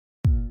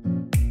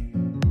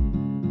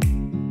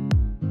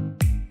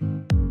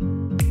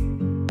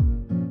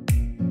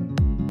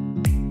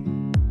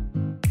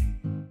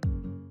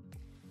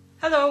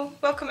Hello,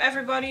 welcome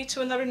everybody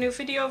to another new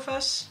video of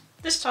us.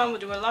 This time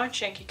we'll do a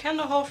large Yankee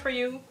candle haul for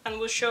you and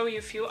we'll show you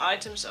a few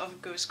items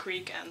of Goose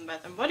and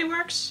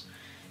Bodyworks.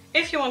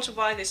 If you want to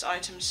buy these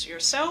items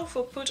yourself,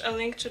 we'll put a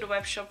link to the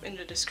webshop in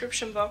the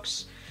description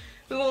box.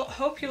 We will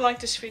hope you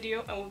like this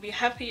video and we'll be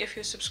happy if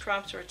you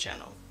subscribe to our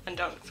channel. And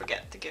don't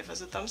forget to give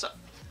us a thumbs up.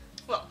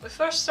 Well, we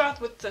first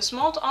start with the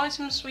small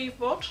items we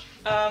bought.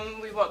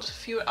 We bought a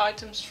few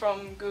items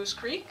from Goose.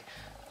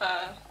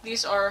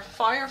 These are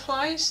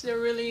fireflies. They're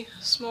really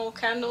small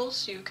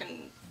candles you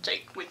can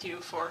take with you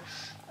for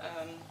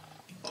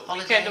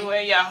weekend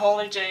away,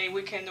 holiday,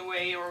 weekend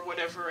away or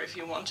whatever, if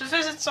you want to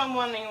visit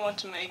someone and you want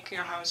to make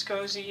your house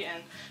cozy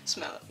and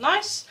smell it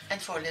nice.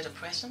 And for a little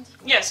present?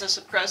 Yes, as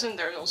a present.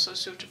 They're also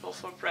suitable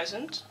for a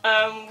present.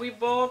 We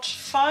bought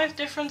 5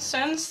 different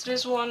scents.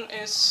 This one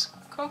is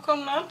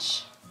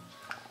coconut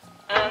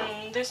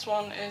and this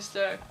one is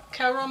the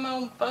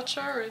caramel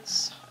butter.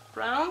 It's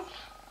brown.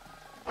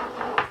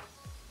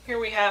 Here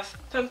we have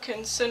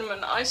pumpkin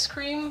cinnamon ice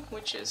cream,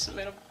 which is a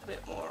little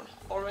bit more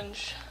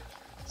orange.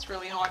 It's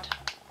really hard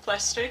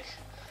plastic,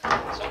 so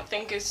I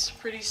think it's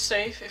pretty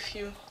safe if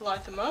you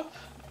light them up.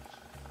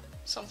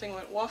 Something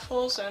with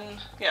waffles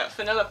and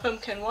vanilla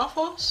pumpkin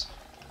waffles.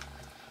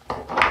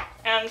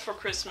 And for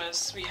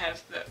Christmas we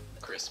have the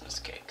Christmas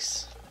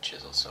cakes, which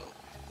is also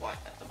white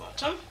at the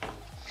bottom.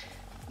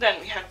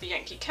 Then we have the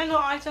Yankee candle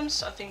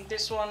items. I think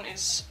this one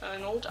is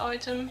an old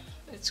item.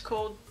 It's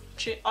called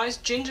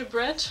iced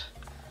gingerbread.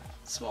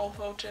 Small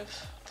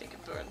votive. I think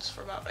it burns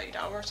for about 8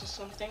 hours or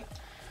something.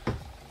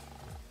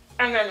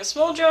 And then a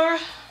small jar.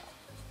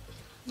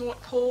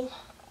 North Pole.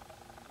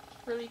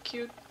 Really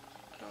cute.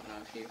 I don't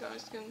know if you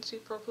guys can see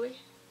properly.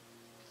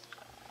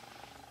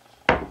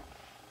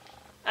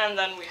 And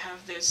then we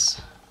have this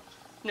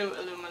new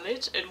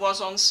Illuminate. It was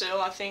on sale,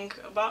 I think,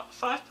 about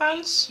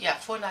 £5. Yeah,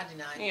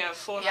 £4.99. Yeah,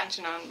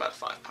 £4.99, about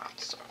 £5.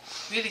 So.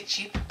 Really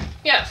cheap.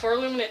 Yeah, for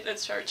Illuminate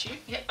that's very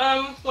cheap. Yeah.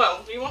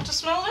 Well, do you want to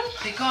smell them?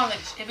 We're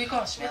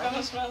gonna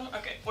smell them.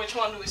 Okay, which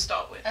one do we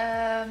start with?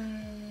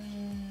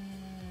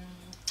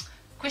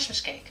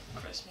 Christmas cake.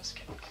 Christmas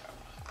cake.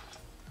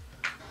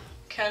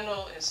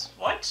 Candle is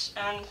white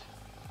and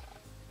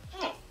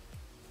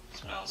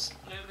smells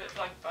a little bit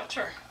like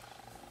butter.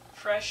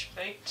 Fresh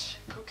baked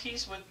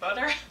cookies with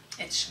butter.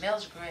 It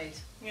smells great.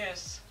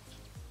 Yes.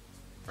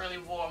 Really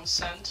warm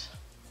scent.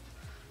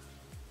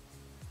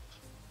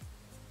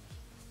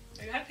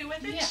 Are you happy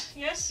with it? Yeah.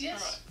 Yes?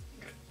 Yes. Alright,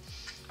 good.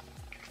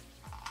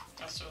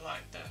 I also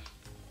like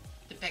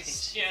the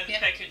package. Yeah, the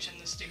package and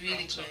the stick.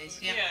 Really great.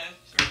 Yeah. Yeah,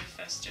 it's really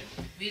festive.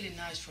 Really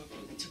nice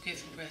to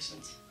give a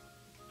present.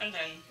 And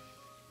then,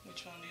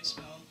 which one do you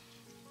smell?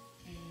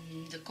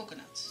 The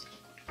coconuts.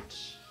 Coconut.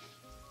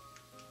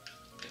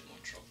 A bit more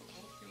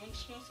tropical. You want to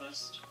smell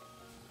first?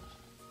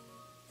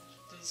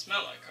 Does it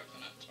smell like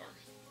coconut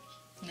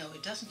or? No,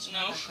 it doesn't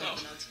smell like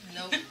coconut.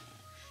 No.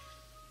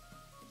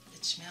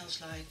 It smells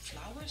like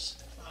flowers.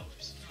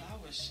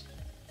 Flowers.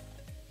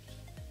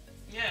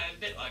 Yeah, a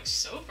bit like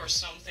soap or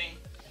something.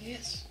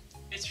 Yes.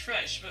 It's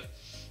fresh, but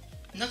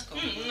not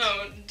coconut.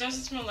 No, it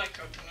doesn't smell like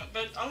coconut,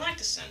 but I like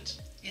the scent.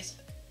 Yes,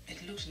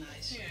 it looks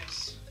nice.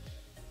 Yes.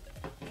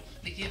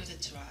 We give it a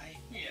try.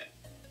 Yeah.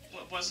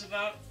 What was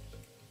about,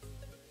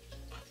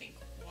 I think,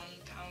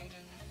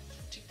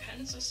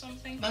 £1.50 or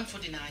something?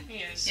 £1.49.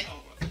 Yes. Yeah.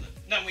 Oh, well,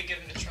 then we give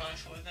it a try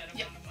for that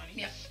amount of money.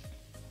 Yeah.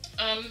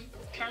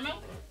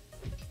 Caramel?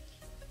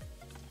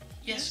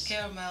 Yes,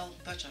 caramel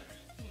butter.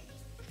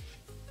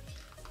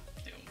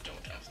 They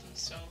don't often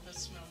sell that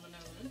smell in the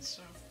Netherlands,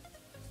 so.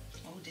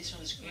 Oh, this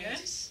one is great.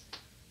 Yes.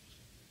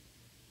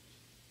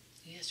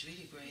 Yes,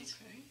 really great.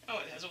 Okay. Oh,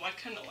 it has a white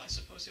candle. I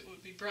suppose it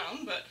would be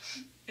brown, but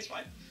it's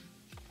white.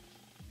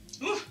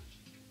 Ooh,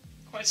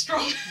 quite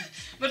strong,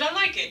 but I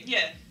like it.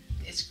 Yeah.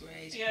 It's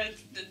great. Yeah,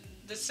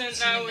 the scent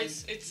now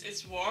is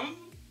it's warm,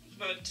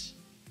 but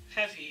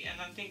heavy,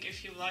 and I think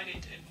if you light it,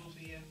 it will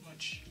be a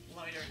much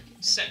lighter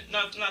scent.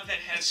 Not that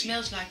heavy. It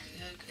smells like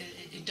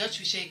in Dutch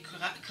we say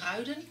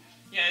kruiden.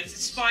 Yeah, it's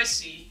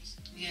spicy.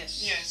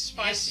 Yes. Yeah,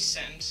 spicy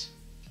scent.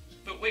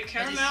 But with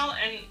caramel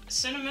and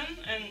cinnamon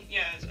and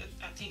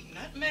I think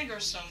nutmeg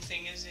or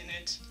something is in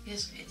it.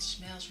 Yes, it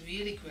smells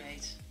really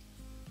great.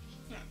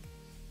 Yeah.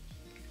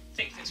 I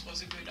think this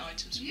was a good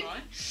item to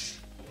buy.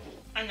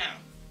 And now?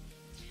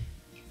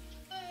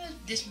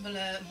 This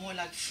more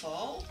like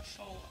fall.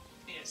 Fall.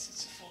 Yes,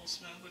 it's a fall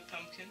smell with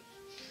pumpkin.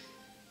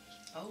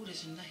 Oh,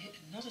 there's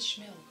another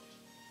smell.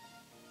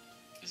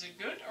 Is it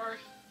good or?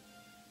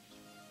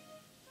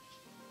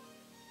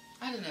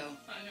 I don't know.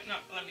 I don't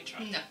know. Let me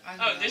try. No, I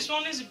don't know. This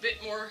one is a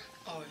bit more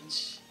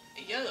orange.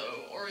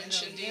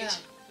 Orange indeed. Yeah.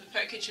 The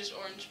package is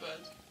orange,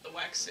 but the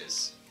wax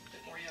is a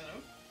bit more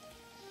yellow.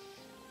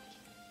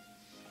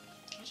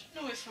 I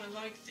don't know if I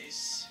like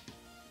this.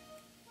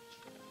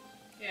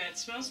 Yeah, it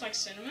smells like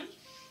cinnamon.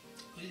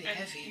 Really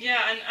heavy.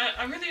 Yeah, and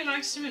I really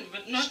like cinnamon,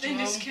 but not in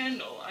this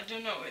candle. I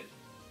don't know.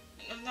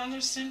 Another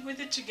scent with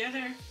it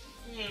together.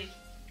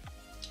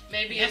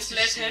 Maybe it's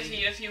less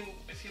heavy if you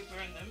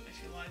burn them,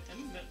 if you light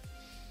them, but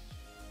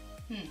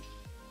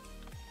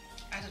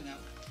I don't know.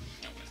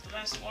 Now with the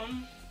last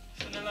one,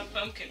 vanilla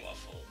pumpkin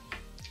waffle.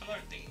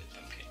 Another thing with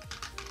pumpkin.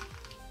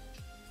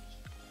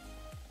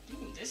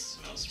 Ooh, this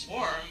smells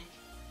warm.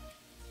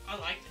 I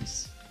like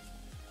this.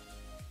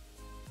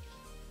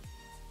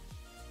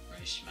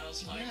 Really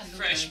smells like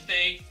fresh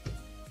baked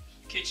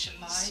kitchen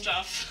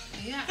stuff.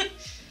 Yeah.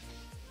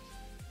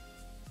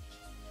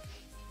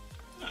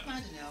 No. I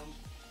don't know.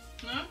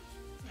 No? No?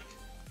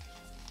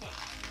 Well,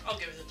 I'll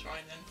give it a try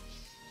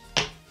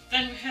then.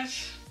 Then we have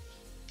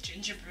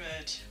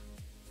gingerbread.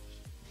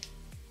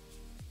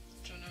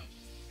 Don't know.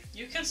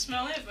 You can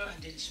smell it, but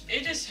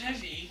it is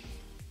heavy.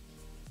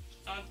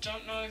 I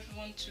don't know if I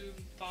want to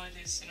buy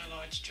this in a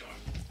large jar.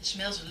 It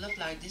smells a lot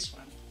like this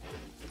one.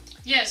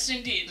 Yes,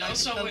 indeed. Like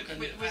also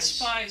with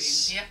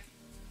spice. Cream. Yeah.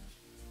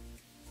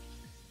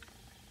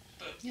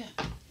 But yeah,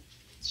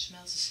 it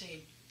smells the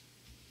same.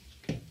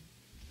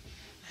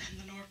 And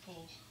the North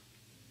Pole.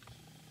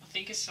 I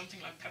think it's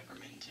something like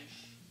peppermint if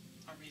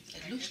I read the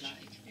package. It looks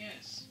like.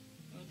 Yes.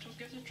 Want to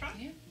give it a try?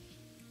 Yeah.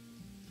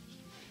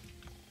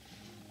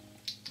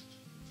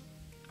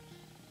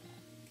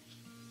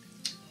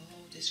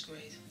 Oh, this is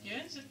great.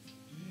 Yeah, is it?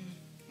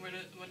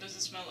 What does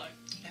it smell like?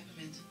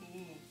 Peppermint.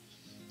 Ooh.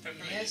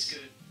 Peppermint yes. is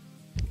good.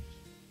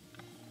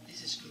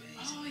 This is great.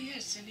 Oh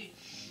yes, indeed.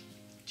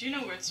 Do you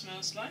know what it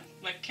smells like?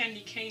 Like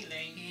candy cane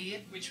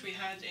lane, which we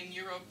had in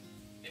Europe.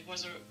 It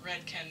was a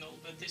red candle,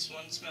 but this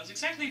one smells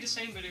exactly the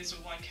same, but it's a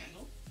white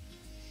candle.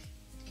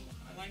 Oh,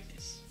 I like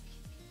this.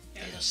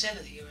 Yeah. They don't sell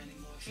it here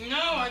anymore.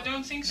 No, I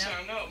don't think so.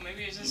 No,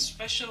 maybe it's a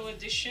special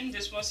edition.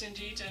 This was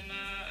indeed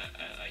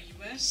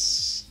a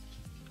US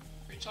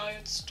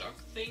retired stock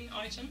thing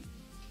item.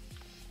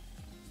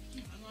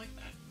 Yeah, I like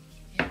that.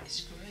 Yeah,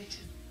 it's great.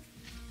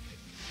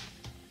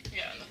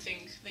 Yeah, and I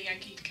think the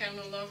Yankee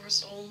candle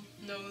lovers all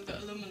know the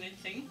illuminate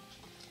thing.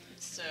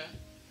 It's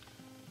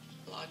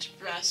a large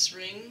brass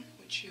ring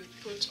which you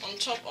put on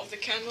top of the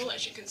candle,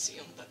 as you can see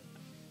on the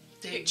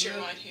picture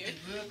right here. It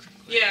works.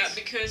 Yeah,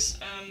 because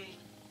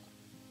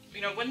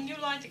you know, when you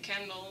light the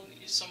candle,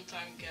 you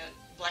sometimes get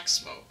black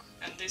smoke,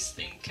 and this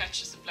thing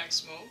catches the black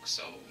smoke,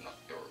 so not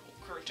your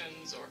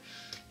curtains or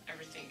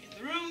everything in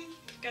the room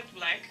get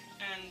black,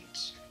 and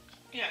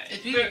yeah,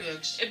 it really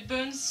works. It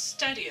burns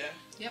steadier.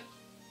 Yep.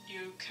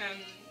 You can,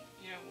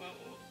 you know, well,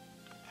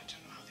 I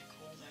don't know how they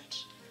call that.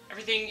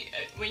 Everything,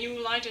 when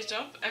you light it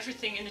up,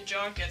 everything in the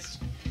jar gets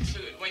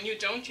fluid. When you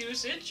don't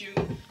use it, you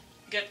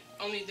get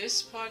only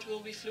this part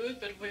will be fluid,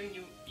 but when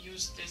you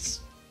use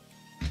this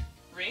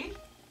ring,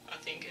 I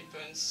think it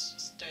burns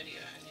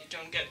steadier and you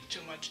don't get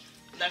too much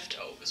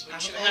leftovers,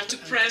 which you have to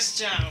press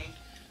down.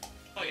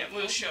 Oh yeah,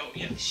 we'll show.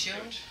 Yeah, show.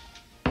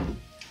 I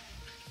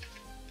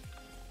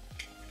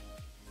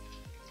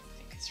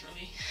think it's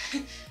really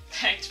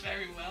packed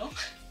very well.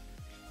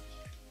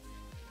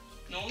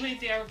 Normally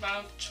they are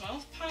about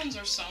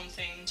 £12 or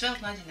something.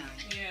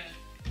 $12.99. Yeah,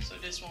 so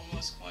this one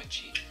was quite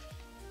cheap.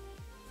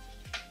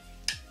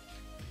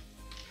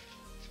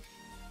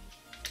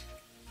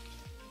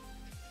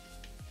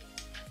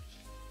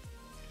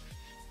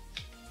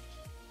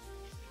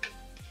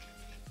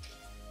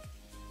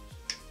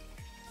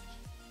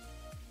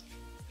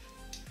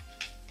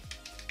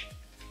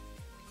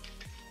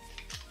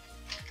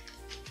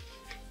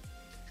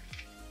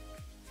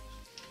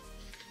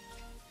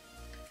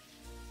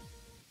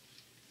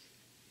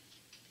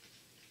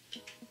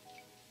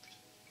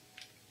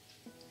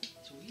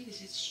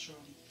 Is it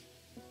strong?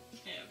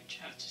 Yeah, but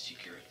you have to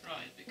secure it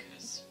right,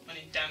 because when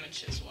it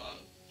damages while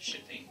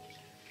shipping,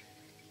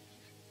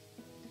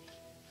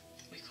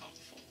 we can't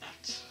afford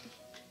that.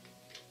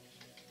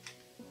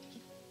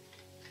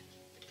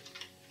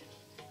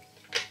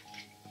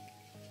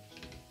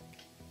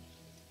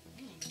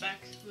 The back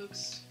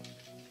looks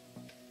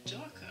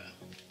darker.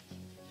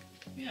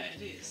 Yeah,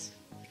 it is.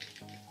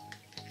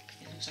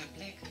 It looks like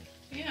black.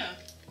 Yeah,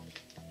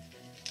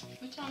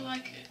 but I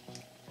like it.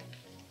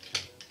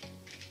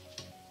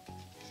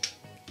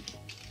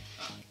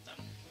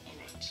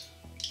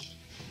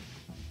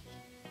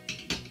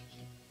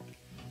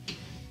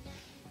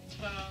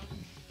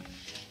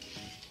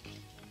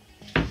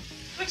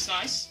 Looks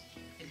nice.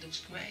 It looks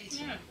great.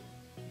 Yeah.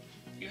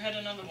 You had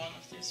another one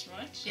of this,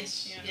 right?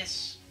 Yes. Yeah.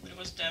 Yes. It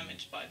was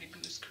damaged by the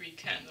Goose Creek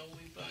candle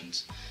we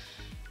burnt.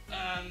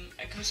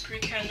 A Goose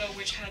Creek candle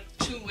which had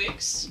 2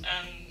 wicks,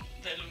 and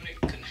the aluminum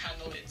couldn't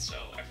handle it, so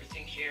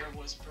everything here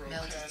was broken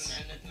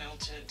and it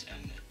melted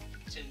and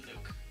it didn't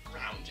look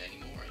round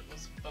anymore. It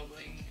was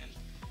bubbling, and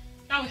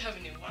now we have a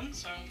new one.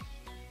 So.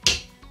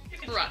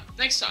 Right.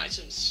 Next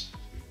items.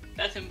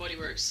 Bath and Body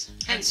Works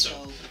hand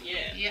soap.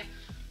 Yeah. Yeah.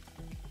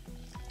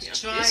 Yeah.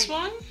 This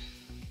one.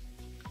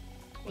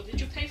 What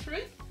did you pay for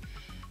it?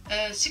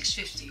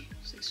 €6.50.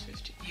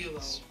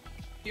 €6.50.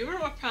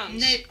 Euro or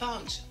pounds? No,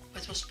 pounds.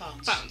 It was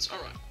pounds. Pounds,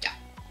 alright. Yeah.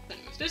 Then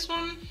with this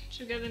one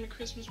to get in the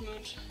Christmas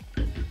mood.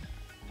 And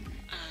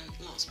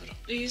last but not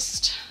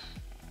least,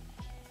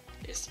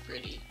 this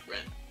pretty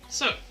red.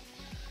 So,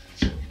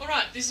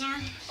 alright, these are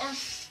our,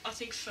 I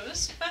think,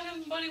 first Bath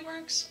and Body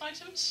Works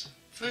items.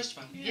 First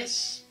one,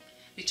 yes.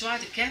 We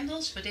tried the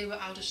candles, but they were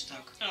out of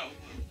stock. Oh,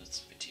 well,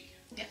 that's a pity.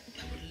 Yeah,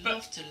 I would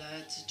love to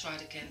try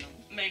the candle.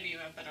 Maybe you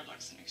have better luck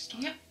the next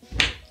time. Yeah.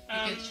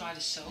 You can try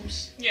the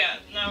soaps. Yeah,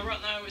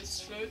 right now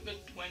it's fluid, but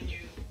when you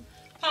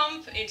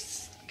pump,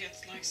 it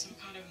gets like some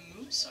kind of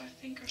mousse, I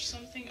think, or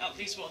something. At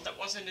least, well, that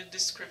was in the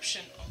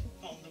description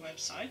on the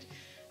website.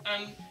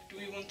 Do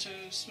we want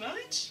to smell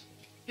it?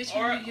 Which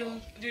or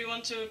one do you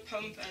want to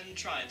pump and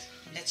try it?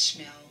 Let's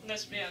smell.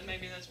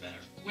 Maybe that's better.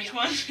 Which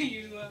one do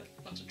you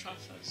want to try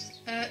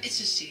first? It's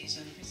a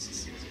season. It's a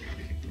season,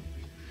 okay.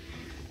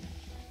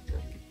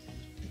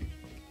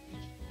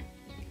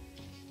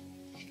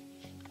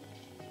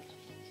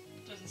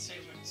 Doesn't say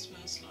what it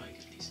smells like,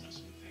 at least not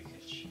on the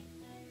package.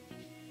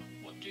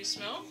 What do you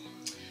smell?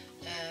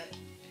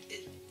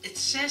 It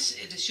says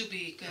there should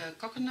be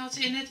coconut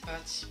in it,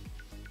 but...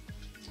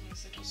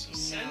 Is it also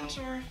scent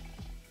or...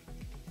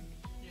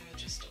 Yeah,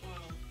 just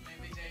oil.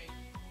 Maybe they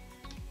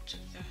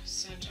took the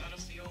scent out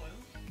of the oil.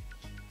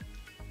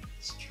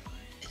 Let's try.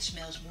 It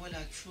smells more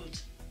like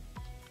fruit.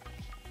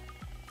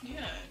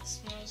 Yeah, it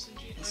smells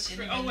indeed like fruit.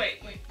 Cinnamon. Oh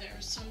wait,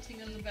 there's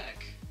something on the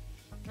back.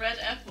 Red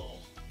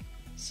apple,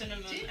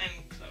 cinnamon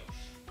and clove.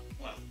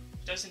 Well,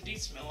 it does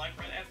indeed smell like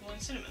red apple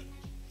and cinnamon.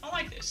 I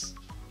like this.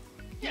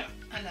 Yeah.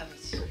 I love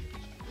it.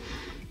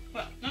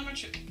 Well, number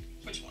 2.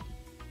 Which one?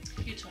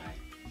 You try.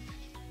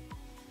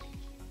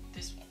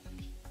 This one.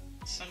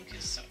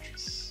 Sun-kissed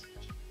citrus.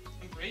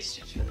 Embraced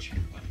adventure.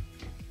 Well,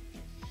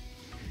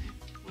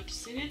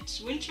 what's in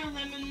it? Winter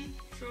lemon,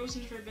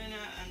 frozen verbena,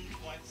 and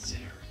white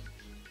cedar.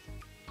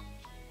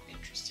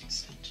 Interesting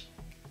scent.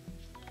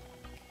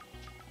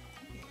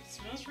 Ooh, it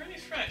smells really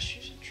fresh.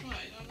 You should try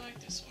it. I like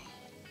this one.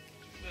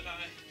 But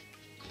I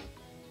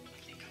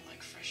think I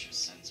like fresher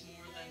scents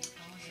more than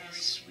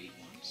very sweet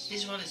ones.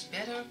 This one is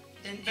better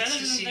than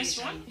this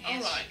one?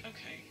 Yes. Alright,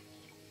 okay.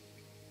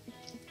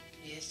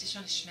 Yes, this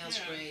one smells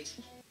great.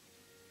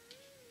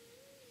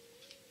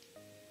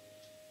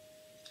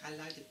 I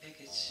like the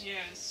package.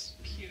 Yes,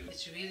 cute.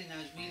 It's really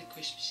nice, really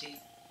Christmassy.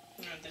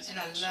 Yeah, and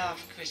I love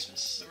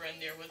Christmas. The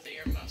reindeer with the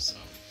earmuffs, so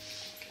you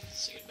can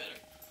see it better.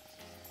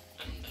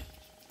 And the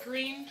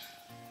green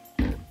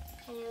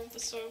color of the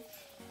soap.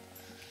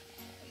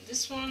 And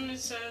this one, it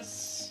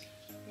says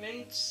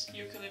mint,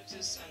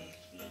 eucalyptus,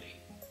 and lily.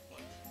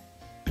 What?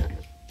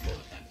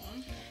 That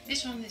one.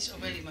 This one is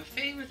already my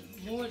favorite,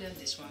 more than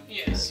this one.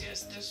 Yes,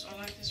 I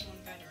like this one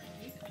better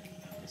indeed. I don't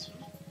know this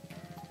one.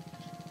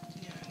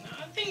 Yeah, no,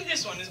 I think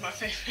this one is my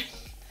favorite.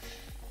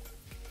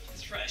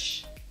 It's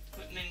fresh,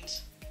 with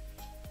mint.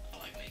 I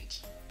like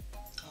mint.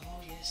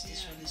 Oh yes,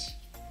 this one is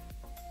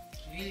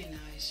really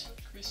nice.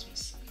 Christmas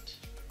scent.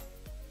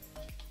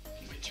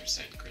 Winter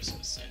scent,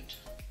 Christmas scent.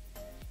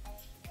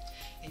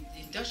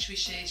 In Dutch we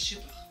say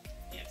super.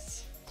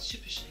 Yes.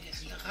 Super,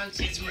 yes.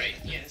 It's great,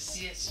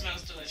 yes. Yes.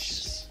 Smells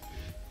delicious.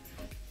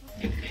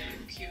 I think they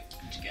look cute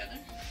together.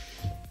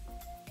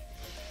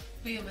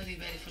 We are ready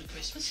for the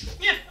Christmas.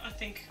 Yeah, I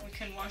think we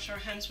can wash our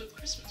hands with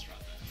Christmas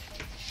right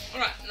now.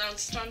 Alright, now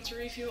it's time to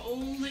review all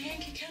the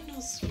Yankee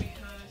candles. We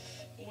have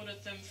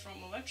ordered them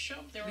from a web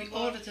shop. We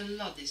ordered a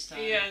lot this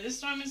time. Yeah, this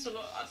time it's a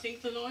lot. I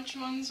think the large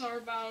ones are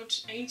about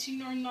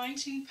 18 or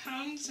 19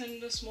 pounds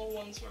and the small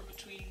ones were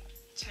between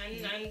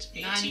 10 and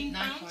 18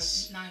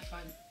 pounds.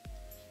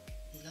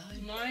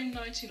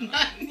 9.99.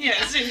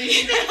 Yes,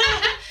 indeed.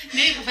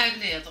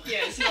 9,95.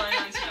 Yes,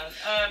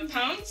 9.99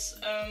 pounds.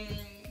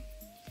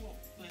 Well,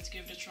 let's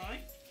give it a try.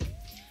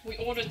 We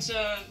ordered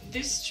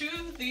these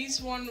 2.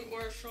 These one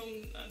were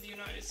from the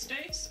United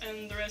States,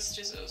 and the rest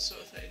is also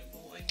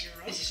available in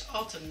Europe. This is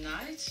Autumn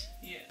Night.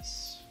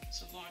 Yes,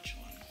 it's a large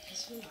one.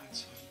 It's a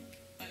large one.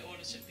 I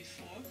ordered it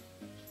before.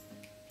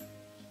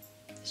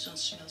 This one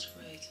smells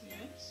great.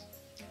 Yes.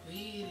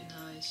 Really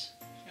nice.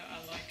 Yeah,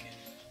 I like it.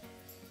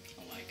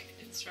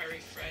 It's very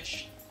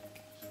fresh.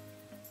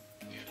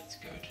 Yeah, that's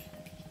good.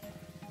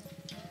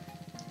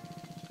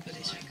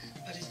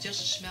 But it's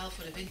just a smell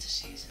for the winter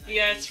season.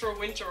 Yeah, it's for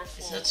winter or fall.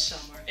 It's not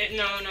summer.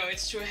 No,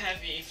 it's too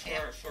heavy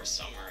for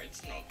summer.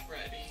 It's not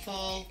ready.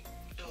 Fall.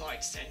 The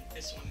light scent,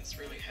 this one is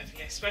really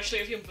heavy, especially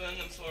if you burn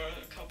them for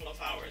a couple of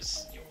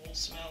hours. Your whole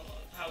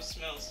house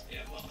smells.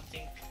 Yeah, well, I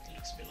think it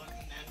looks a bit like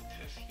a man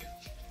perfume.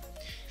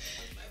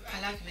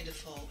 I like them in the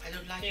fall. I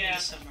don't like them in the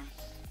summer.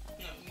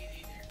 No, me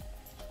neither.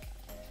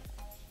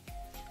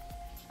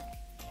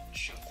 I'll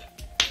show the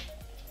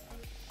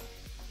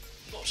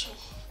bottle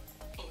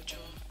of jar.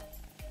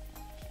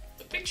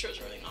 The picture is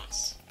really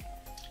nice,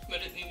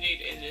 but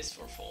indeed it is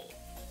for fall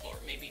or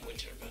maybe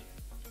winter, but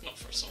not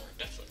for summer.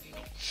 Definitely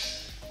not.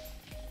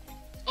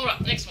 All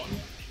right, next one.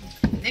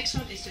 Next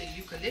one is the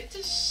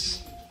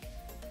eucalyptus.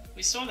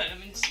 We saw that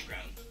on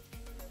Instagram,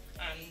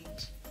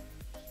 and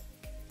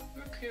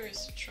we're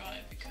curious to try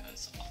it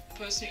because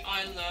personally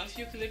I love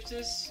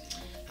eucalyptus.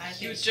 I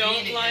think you it's don't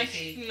really like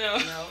heavy. No,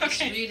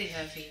 it's really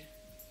heavy.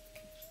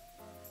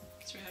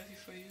 It's too heavy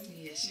for you.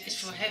 Yes, it's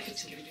for heavy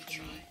to give it a for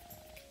try. me.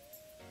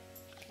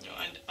 No,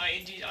 and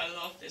I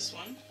love this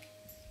one,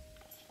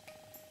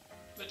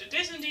 but it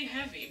is indeed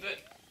heavy, but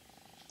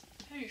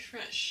very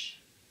fresh.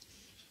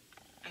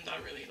 And I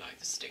really like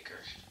the sticker.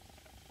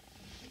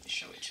 Let me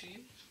show it to you.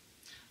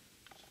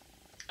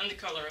 And the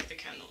color of the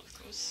candle, of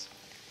course.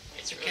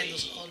 It's The really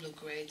candles all look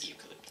great.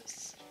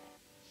 eucalyptus.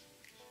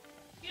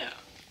 Yeah.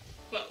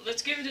 Well,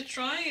 let's give it a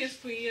try.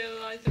 If we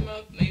light them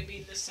up,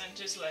 maybe the scent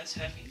is less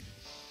heavy.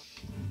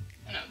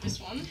 Now,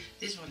 this one.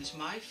 This one is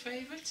my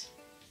favorite.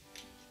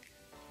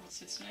 What's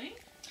its name?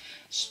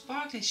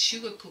 Sparkling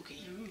sugar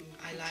cookie. Ooh,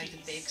 I like the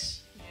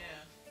bakes.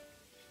 Yeah.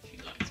 She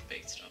likes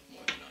baked stuff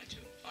more than I do.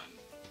 I'm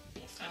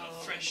more fan of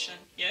Oh. fresh. And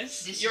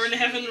yes, This you're is in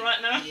heaven really-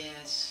 right now.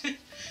 Yes.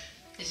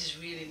 This is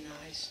really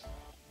nice.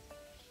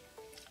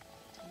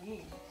 Ooh.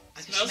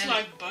 I can Smells smell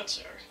like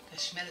butter. I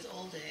smell it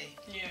all day.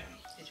 Yeah.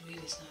 It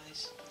really is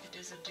nice. It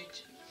is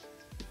addictive.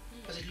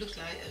 But it looks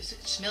like, it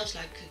smells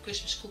like a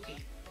Christmas cookie.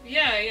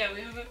 Yeah,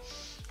 we have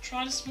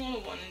tried a smaller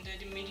one in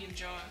the medium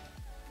jar.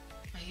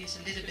 And here's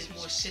a little bit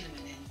more cinnamon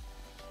in.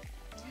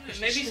 Yeah, Christmas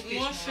maybe cookie is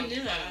more more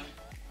vanilla.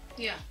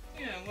 Yeah.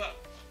 Yeah, well,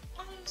 I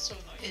also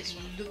like It this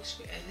one. looks,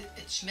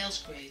 it smells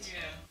great.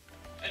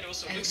 Yeah, it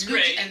also And looks it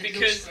looks- great and it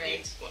because looks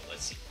great. well,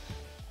 let's see,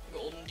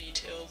 golden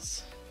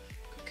details,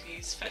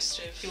 cookies,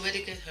 festive. You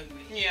already get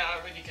hungry. Yeah, I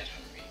really get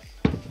hungry.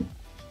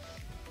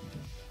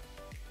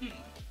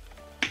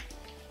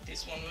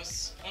 This one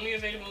was only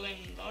available in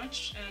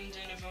large and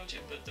in a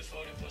votive, but the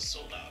votive was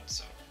sold out.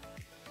 So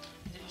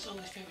And it was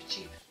always very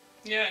cheap.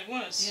 yeah, it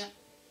was. Yeah.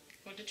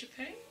 What did you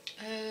pay?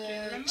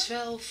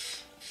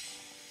 $12.95.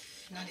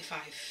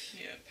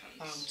 Yeah, pounds.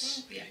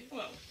 Pounds, Okay. yeah.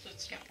 Well,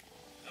 that's Yeah.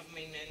 I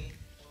mean, in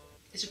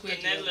It's a the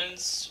great deal.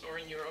 Netherlands or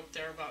in Europe,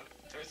 they're about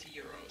 30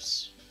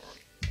 euros or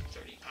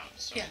 30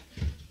 pounds. So, Yeah.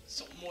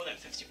 so more than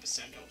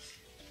 50% off,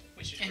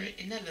 which is And great.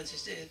 in Netherlands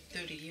it's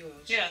 30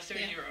 euros. Yeah,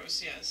 30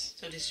 euros, yes.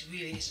 So this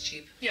really is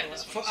cheap. Yeah, for,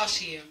 this for one's us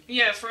cheap. here.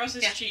 Yeah, for us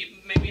it's Yeah.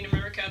 cheap. Maybe in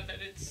America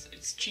that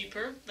it's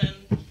cheaper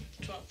than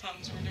 12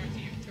 pounds or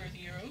 30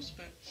 euros,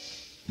 but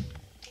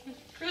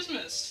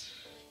Christmas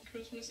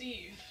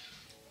Eve.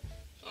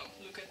 Oh,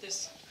 look at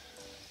this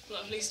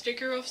lovely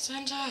sticker of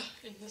Santa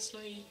in the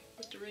sleigh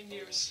with the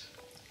reindeers.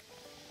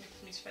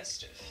 Makes me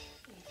festive,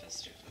 in the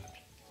festive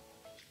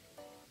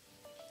mood.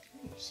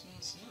 Ooh,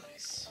 smells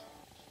nice.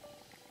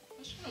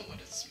 I don't know what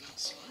it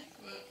smells like,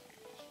 but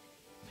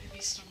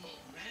maybe some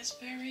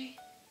raspberry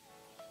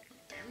or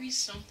berries,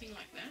 something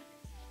like that.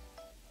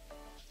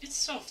 It's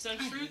soft and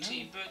I don't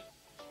fruity, know. but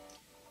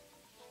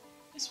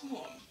it's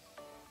warm.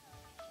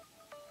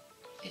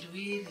 It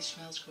really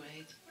smells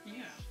great.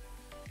 Yeah.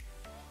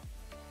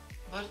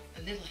 But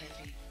a little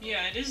heavy.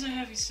 Yeah, it is a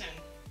heavy scent.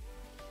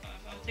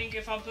 I think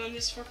if I burn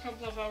this for a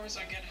couple of hours,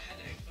 I get a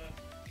headache,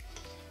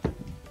 but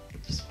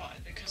it's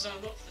fine because I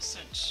love the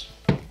scent.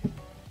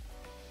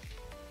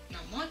 Now,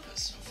 my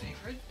personal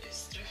favorite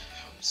is the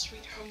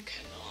Sweet Home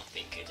candle. I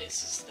think it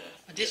is the.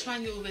 But this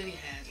one you already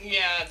had.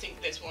 Yeah, I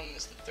think this one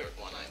is the third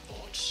one I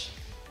bought.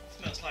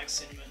 Smells like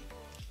cinnamon.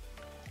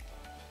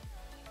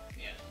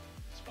 Yeah,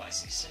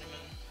 spicy cinnamon.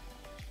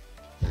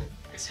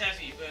 It's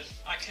heavy, but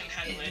I can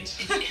handle it.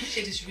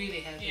 It is really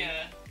heavy.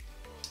 Yeah,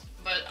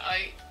 but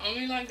I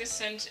only like the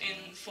scent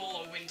in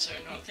fall or winter,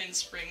 not in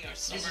spring or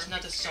summer. This is not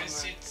a because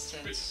summer it's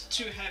scent.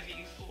 too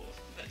heavy for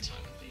that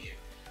time of the year.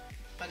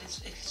 But it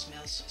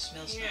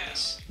smells Yeah.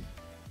 nice.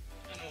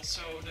 And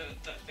also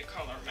the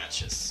color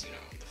matches, you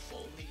know, the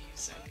fall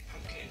leaves and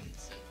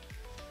pumpkins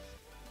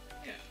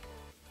and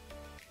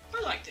yeah.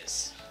 I like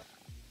this.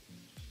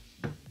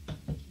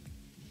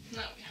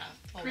 Now we have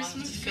Oh, Christmas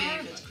one of the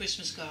favorite garland.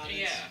 Christmas garlands.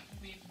 Yeah,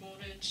 we bought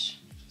it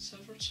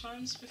several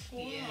times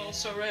before. Yeah. I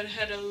also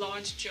had a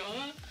large jar,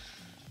 I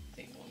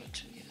think 1 or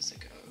 2 years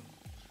ago.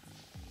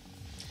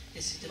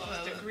 This is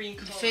Love the green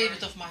the color.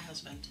 favorite of my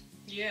husband.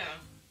 Yeah,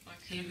 I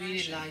He can really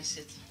imagine. likes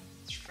it.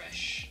 It's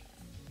fresh.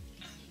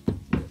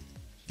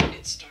 And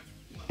it's dark.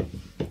 Well,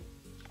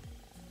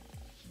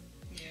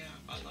 yeah,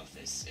 I love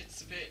this.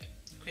 It's a bit.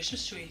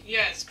 Christmas tree.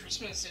 Yeah, it's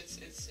Christmas.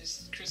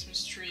 It's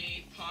Christmas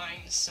tree,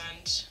 pine,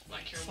 scent,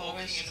 like you're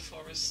walking Forest. in a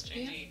forest,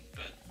 Yeah. indeed.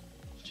 But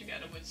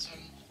together with some,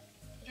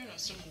 I don't know,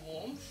 some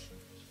warmth.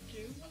 Do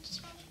you want to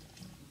smell?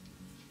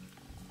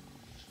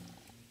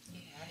 Yeah,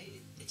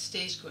 it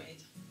stays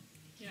great.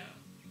 Yeah.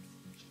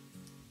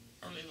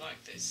 I really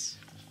like this.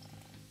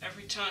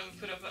 Every time we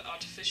put up an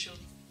artificial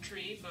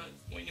tree, but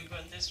when you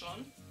burn this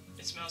one,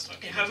 it smells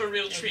like you Yeah, have a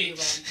real a tree.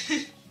 real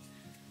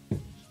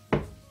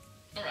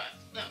Alright,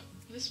 now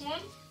this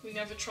one, we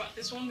never tried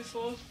this one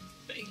before,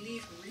 the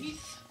leaf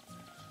wreath.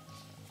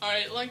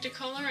 I liked the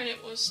color and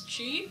it was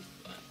cheap.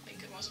 I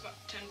think it was about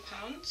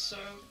 £10, so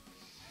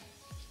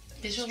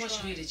This let's one was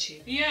try. really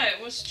cheap. Yeah,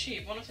 it was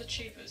cheap, one of the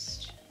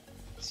cheapest.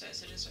 It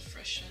says it is a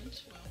fresh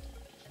scent. Well,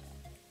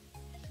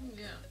 oh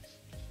yeah,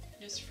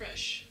 it's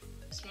fresh.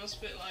 It smells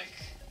a bit like,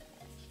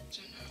 I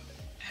don't know,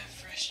 air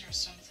freshener or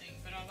something,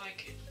 but I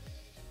like it.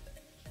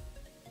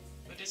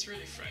 But it's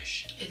really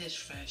fresh. It is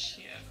fresh.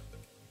 Yeah.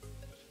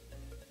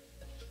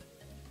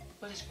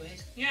 But it's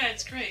great. Yeah,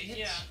 it's great. Yes.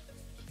 Yeah.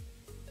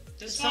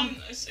 This Some-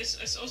 one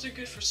is also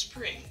good for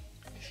spring,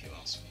 if you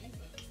ask me.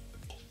 But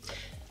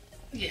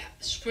Yeah,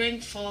 spring,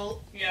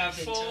 fall, yeah, or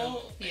winter.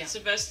 fall. Yeah, It's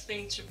the best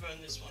thing to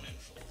burn this one in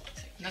fall, I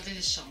think. not in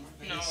the summer.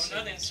 but No, it's,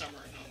 not in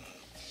summer.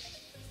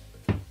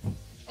 No.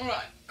 All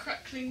right,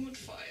 crackling wood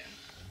fire.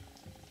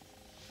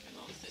 I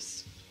love this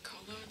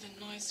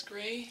nice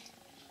grey.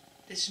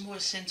 This is more a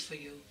scent for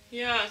you.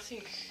 Yeah, I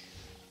think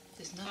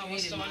It's not I really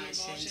was the one my who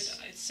bought scent.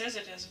 it. It says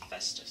it has a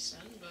festive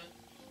scent, but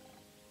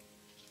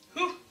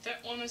whew,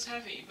 that one is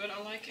heavy, but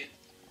I like it.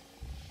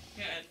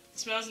 Yeah, it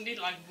smells indeed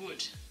like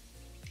wood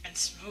and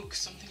smoke,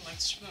 something like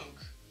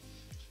smoke.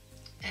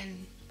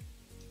 And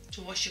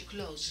to wash your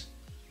clothes.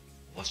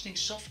 Washing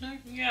softener?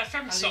 Yeah,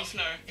 fabric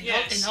softener. In,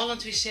 Yes. in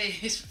Holland we say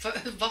it's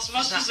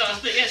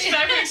wasverzachter. Yes,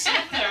 fabric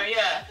softener.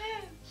 Yeah.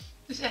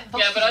 Yeah,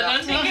 but I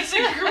don't think it's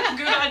a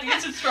good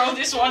idea to throw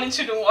this one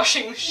into the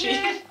washing machine.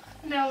 Yeah.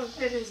 No,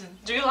 it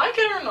isn't. Do you like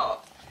it or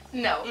not?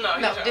 No, No,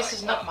 you no, don't this like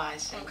is it. not my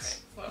scent. Okay,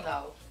 well.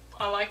 No.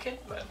 I like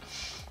it, but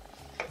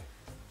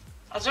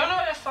I don't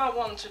know if I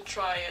want to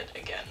try it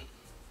again.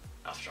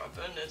 After I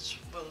burn it,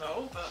 we'll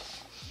know, but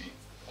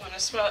when I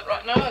smell it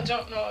right now, I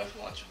don't know if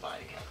I want to buy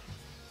it again.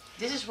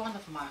 This is one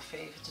of my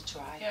favorite to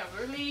try. Yeah,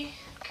 really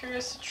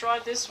curious to try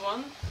this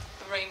one.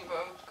 The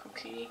rainbow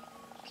cookie,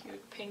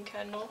 cute pink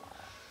candle.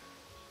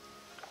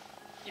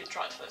 You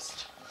try it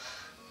first.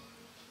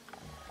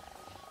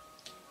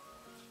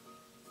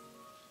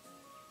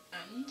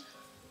 And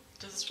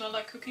does it smell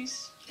like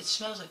cookies? It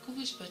smells like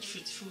cookies, but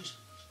food.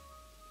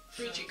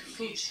 Fruity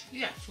cookies. Food.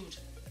 Yeah, food.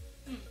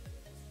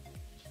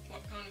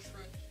 What kind of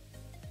fruit?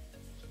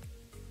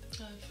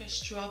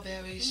 Fresh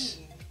strawberries.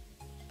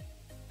 Ooh.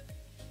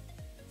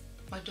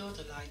 My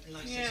daughter likes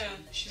this Yeah,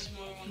 one. she's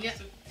more one Yeah. of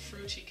the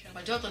fruity kind.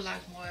 My daughter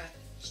likes more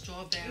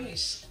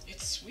strawberries,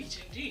 It's sweet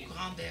indeed.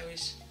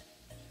 cranberries.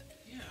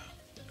 Yeah,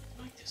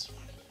 I like this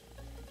one.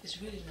 It's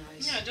really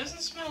nice. Yeah, it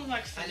doesn't smell like I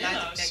like vanilla the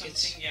or package.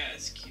 something. Yeah,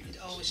 it's cute. It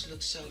always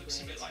looks so It looks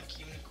a great. bit like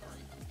unicorn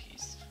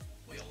cookies.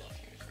 We all love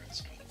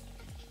unicorns, don't we?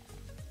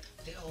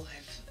 They all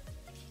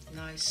have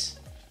nice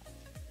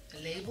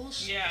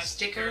labels. Yeah,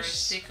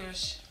 stickers.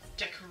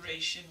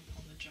 Decoration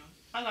on the jar.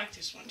 I like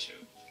this one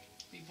too.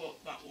 We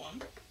bought that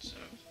one, so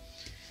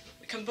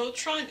we can both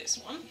try this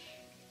one.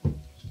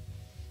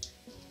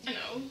 I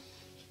know.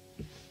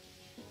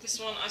 This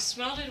one, I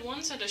smelled it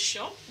once at a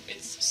shop.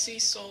 It's sea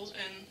salt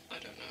and, I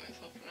don't know if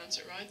I pronounce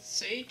it right,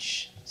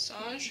 sage.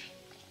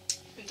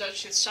 In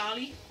Dutch it's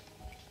salie.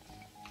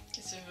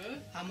 It's a herb.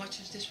 How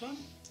much is this one?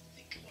 I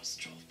think it was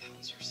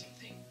 £12 or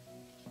something.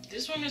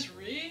 This one is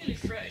really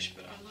fresh,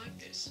 but I like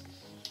this.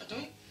 I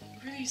don't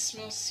really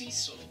smell sea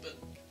salt, but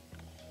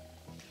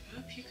the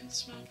herb you can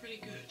smell pretty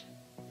good.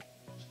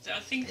 So I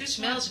think It this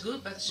smells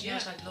good, but it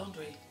smells Yeah. like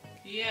laundry.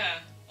 yeah,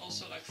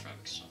 also like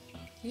fabric softener.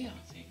 Yeah.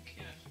 I think,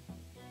 yeah.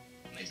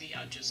 Maybe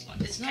I just like.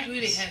 It's not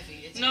really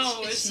heavy.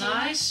 No, it's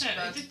not nice, like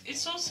that. but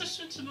It's also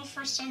suitable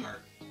for summer.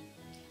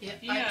 yeah,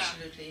 Yeah.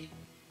 absolutely.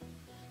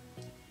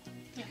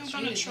 I think I'm It's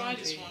gonna really try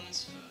this laundry. one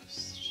as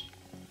first.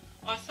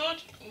 I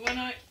thought when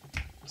I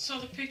saw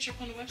the picture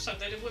up on the website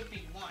that it would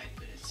be white,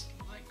 but it's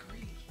light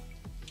green.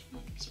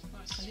 I'm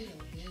surprised. A little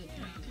Yeah, I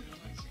green. do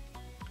like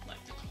it.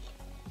 Like the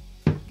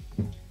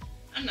color.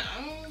 And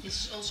now,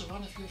 This is also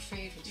one of your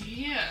favorites.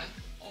 yeah,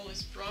 all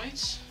is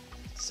bright.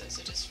 It says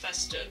it is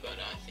festive, but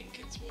I think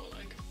it's more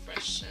like a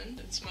fresh scent.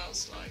 It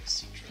smells like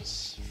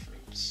citrus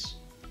fruits.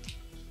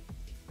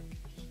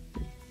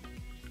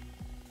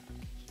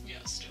 Yeah,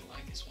 I still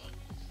like this one.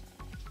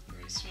 I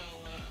really smell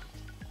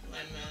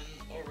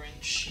lemon,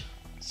 orange,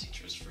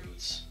 citrus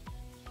fruits,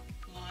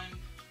 lime.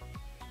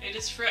 It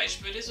is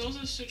fresh, but it's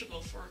also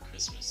suitable for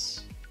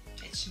Christmas.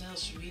 It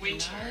smells really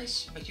Winter.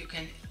 nice, but you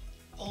can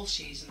all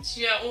seasons.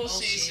 Yeah, all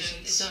seasons.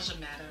 seasons. It doesn't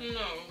matter.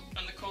 No,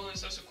 and the color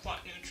is also quite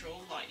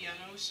neutral, light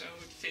yellow, so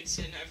it fits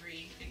in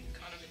every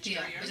kind of Yeah,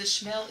 interior. but the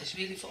smell is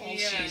really for all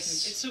Yes,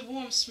 seasons. it's a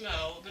warm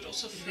smell, but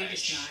also It really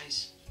fresh. is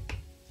nice.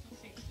 I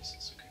think this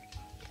is a good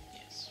one.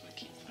 Yes, we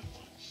keep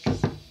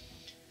that one.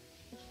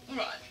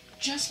 Alright,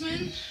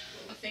 jasmine.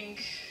 I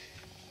think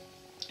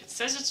it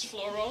says it's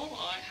floral.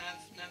 I have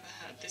never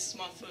had. This is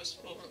my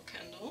first floral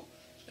candle.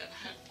 Never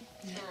had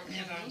floral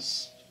Never.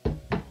 candles.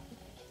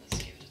 Let's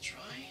give it a try.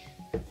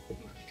 Ooh,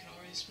 I can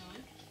already smell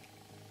it.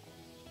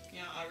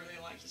 Yeah, I really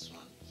like this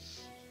one.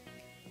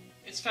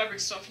 It's fabric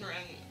softener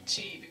and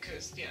tea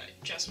because yeah,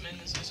 jasmine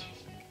is also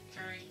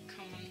very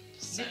common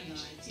scent.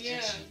 Midnight Yeah,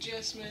 jasmine.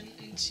 jasmine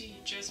and tea,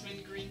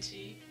 jasmine green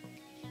tea.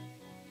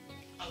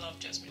 I love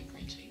jasmine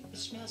green tea. It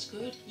smells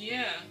good,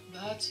 Yeah,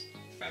 but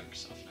fabric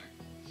softener.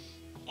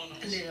 Or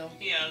not? a little.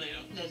 Yeah, a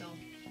little. Little.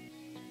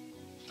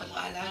 But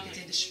I like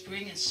it in the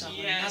spring and summer,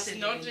 Yes, not in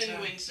not winter.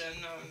 in winter.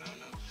 No.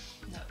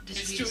 No, this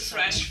It's really too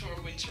summer. fresh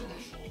for winter or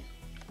fall.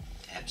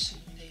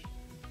 Absolutely.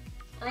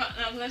 Alright,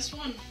 now the last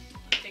one.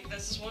 I think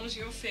this is one of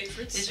your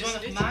favorites. This is one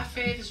isn't of it? my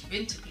favorites,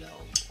 Winter Glow.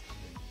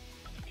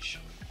 Let me show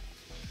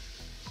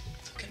you.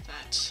 Look at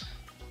that.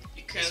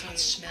 You can. This one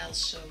smells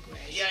so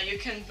great. Yeah, you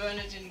can burn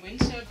it in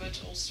winter, but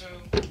also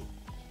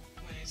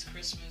when it's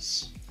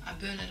Christmas. I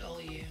burn it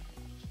all year.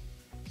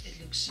 It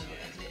looks so.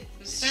 Yeah. It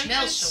The scent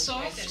smells is so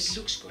great soft. and it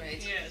looks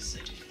great. Yes,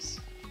 it is.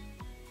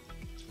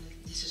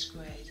 This is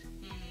great.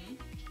 Mhm.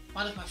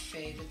 One of my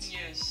favorites.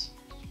 Yes.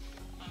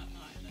 I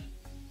admire that.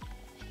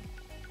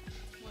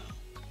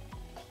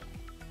 Well,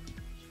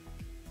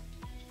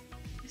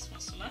 this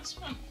was the last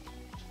one.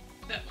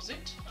 that was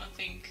it. I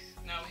think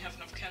now we have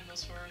enough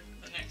candles for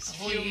the next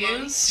few few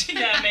months.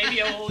 Yeah, maybe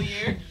a whole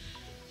year.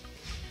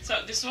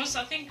 So this was,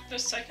 I think, the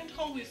second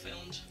haul we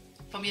filmed.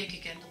 From Yankee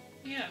Candle.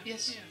 Yeah.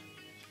 Yes.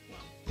 Yeah.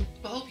 Well.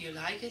 We hope you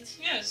like it.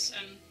 Yes,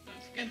 and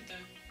don't forget to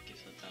give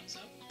it a thumbs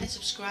up. And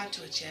subscribe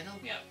to our channel.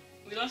 Yeah.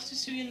 We love to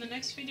see you in the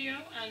next video,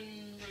 and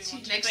really See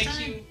want you to next thank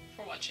time. you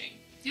for watching.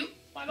 You.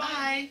 Bye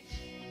bye.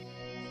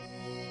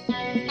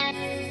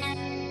 Bye.